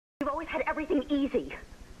always had everything easy.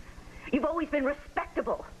 You've always been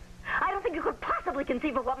respectable. I don't think you could possibly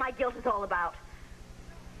conceive of what my guilt is all about.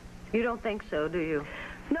 You don't think so, do you?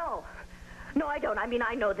 No. No, I don't. I mean,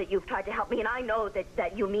 I know that you've tried to help me, and I know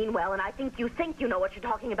that you mean well, and I think you know what you're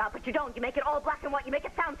talking about, but you don't. You make it all black and white. You make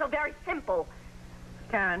it sound so very simple.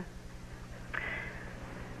 Karen.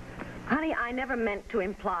 Honey, I never meant to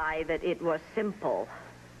imply that it was simple.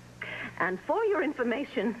 And for your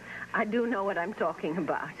information, I do know what I'm talking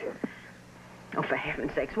about. Oh, for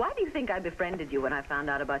heaven's sakes, why do you think I befriended you when I found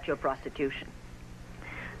out about your prostitution?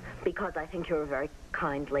 Because I think you're a very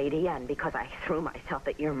kind lady, and because I threw myself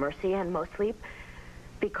at your mercy, and mostly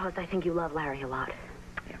because I think you love Larry a lot.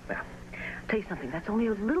 Yeah, well, I'll tell you something. That's only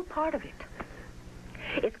a little part of it.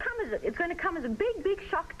 It's going to come as a big, big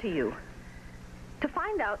shock to you to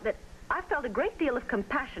find out that I felt a great deal of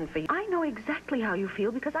compassion for you. I know exactly how you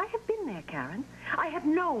feel because I have been there, Karen. I have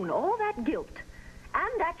known all that guilt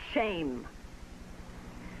and that shame.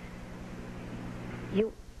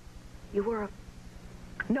 You were a...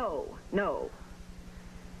 No.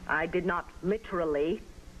 I did not literally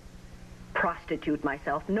prostitute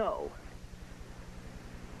myself, no.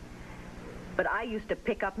 But I used to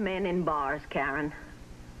pick up men in bars, Karen.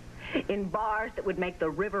 In bars that would make the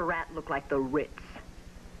River Rat look like the Ritz.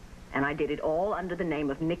 And I did it all under the name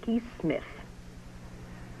of Nicky Smith.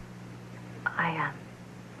 I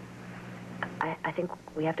think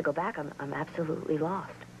we have to go back. I'm absolutely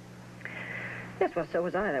lost. Yes, well, so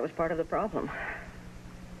was I. That was part of the problem.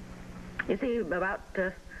 You see,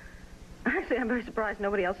 actually, I'm very surprised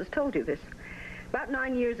nobody else has told you this. About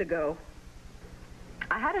 9 years ago,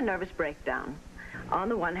 I had a nervous breakdown. On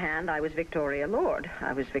the one hand, I was Victoria Lord.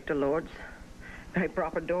 I was Victor Lord's very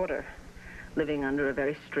proper daughter, living under a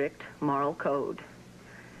very strict moral code.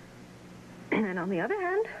 And on the other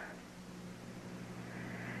hand,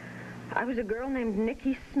 I was a girl named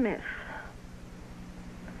Nicky Smith.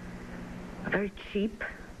 A very cheap,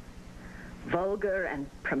 vulgar, and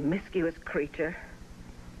promiscuous creature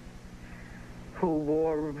who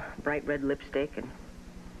wore bright red lipstick and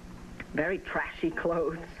very trashy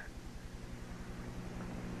clothes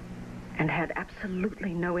and had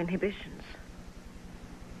absolutely no inhibitions.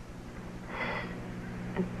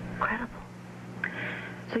 Incredible.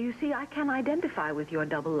 So you see, I can identify with your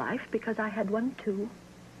double life because I had one too.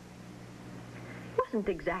 It wasn't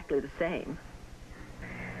exactly the same.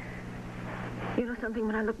 You know something,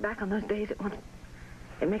 when I look back on those days,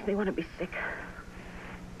 it makes me want to be sick.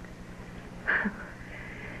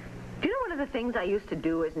 Do you know one of the things I used to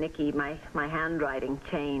do as Nicky, my handwriting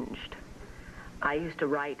changed. I used to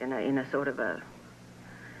write in a sort of a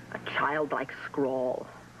childlike scrawl.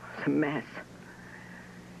 It's a mess.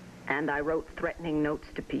 And I wrote threatening notes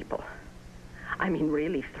to people. I mean,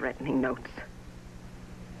 really threatening notes.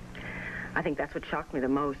 I think that's what shocked me the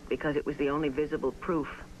most, because it was the only visible proof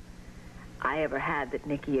I ever had that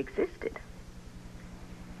Nicky existed.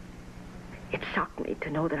 It shocked me to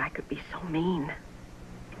know that I could be so mean.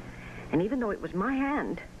 And even though it was my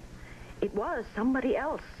hand, it was somebody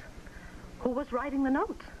else who was writing the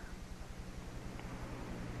notes.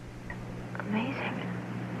 Amazing.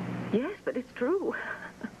 Yes, but it's true.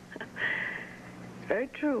 It's very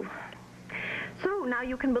true. So now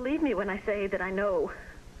you can believe me when I say that I know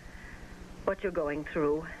what you're going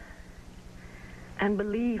through. And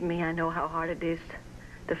believe me, I know how hard it is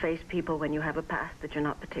to face people when you have a past that you're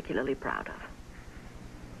not particularly proud of.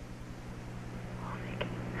 Oh, Vicky.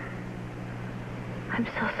 I'm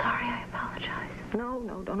so sorry. I apologize.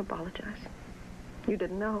 No, don't apologize. You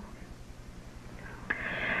didn't know.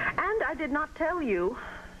 And I did not tell you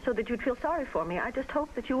so that you'd feel sorry for me. I just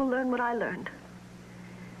hope that you will learn what I learned.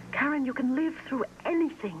 Karen, you can live through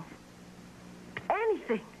anything.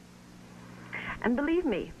 Anything. And believe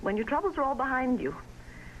me, when your troubles are all behind you,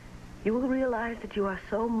 you will realize that you are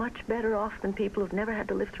so much better off than people who've never had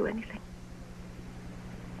to live through anything.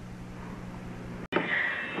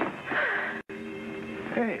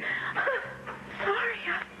 Hey. Sorry.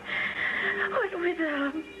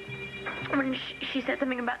 When she said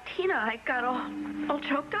something about Tina, I got all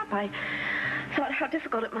choked up. I thought how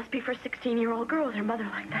difficult it must be for a 16-year-old girl with her mother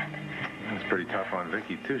like that. That's pretty tough on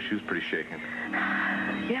Vicky, too. She was pretty shaken.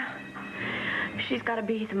 Yeah. She's got to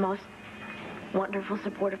be the most wonderful,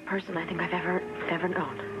 supportive person I think I've ever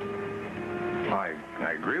known. Well,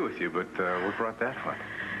 I agree with you, but what brought that one?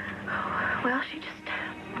 Well,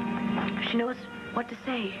 she knows what to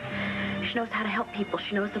say. She knows how to help people.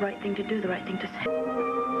 She knows the right thing to do, the right thing to say.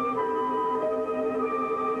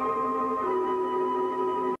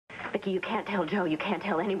 Vicky, you can't tell Joe. You can't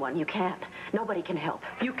tell anyone. You can't. Nobody can help.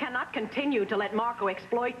 You cannot continue to let Marco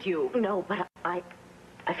exploit you. No, but I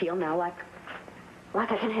feel now like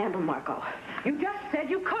Like I can handle Marco. You just said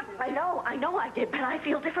you couldn't. I know I did, but I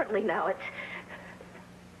feel differently now. It's...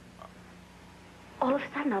 All of a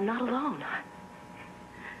sudden, I'm not alone.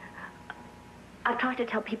 I've tried to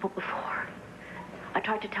tell people before. I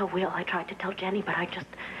tried to tell Will, I tried to tell Jenny, but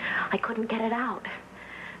I couldn't get it out.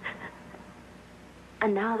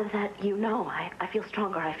 And now that you know, I feel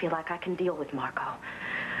stronger. I feel like I can deal with Marco.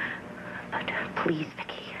 But please,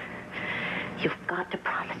 Vicky, you've got to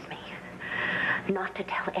promise me not to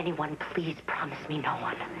tell anyone. Please promise me no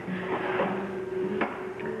one.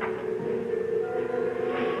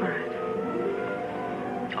 All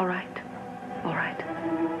right. All right.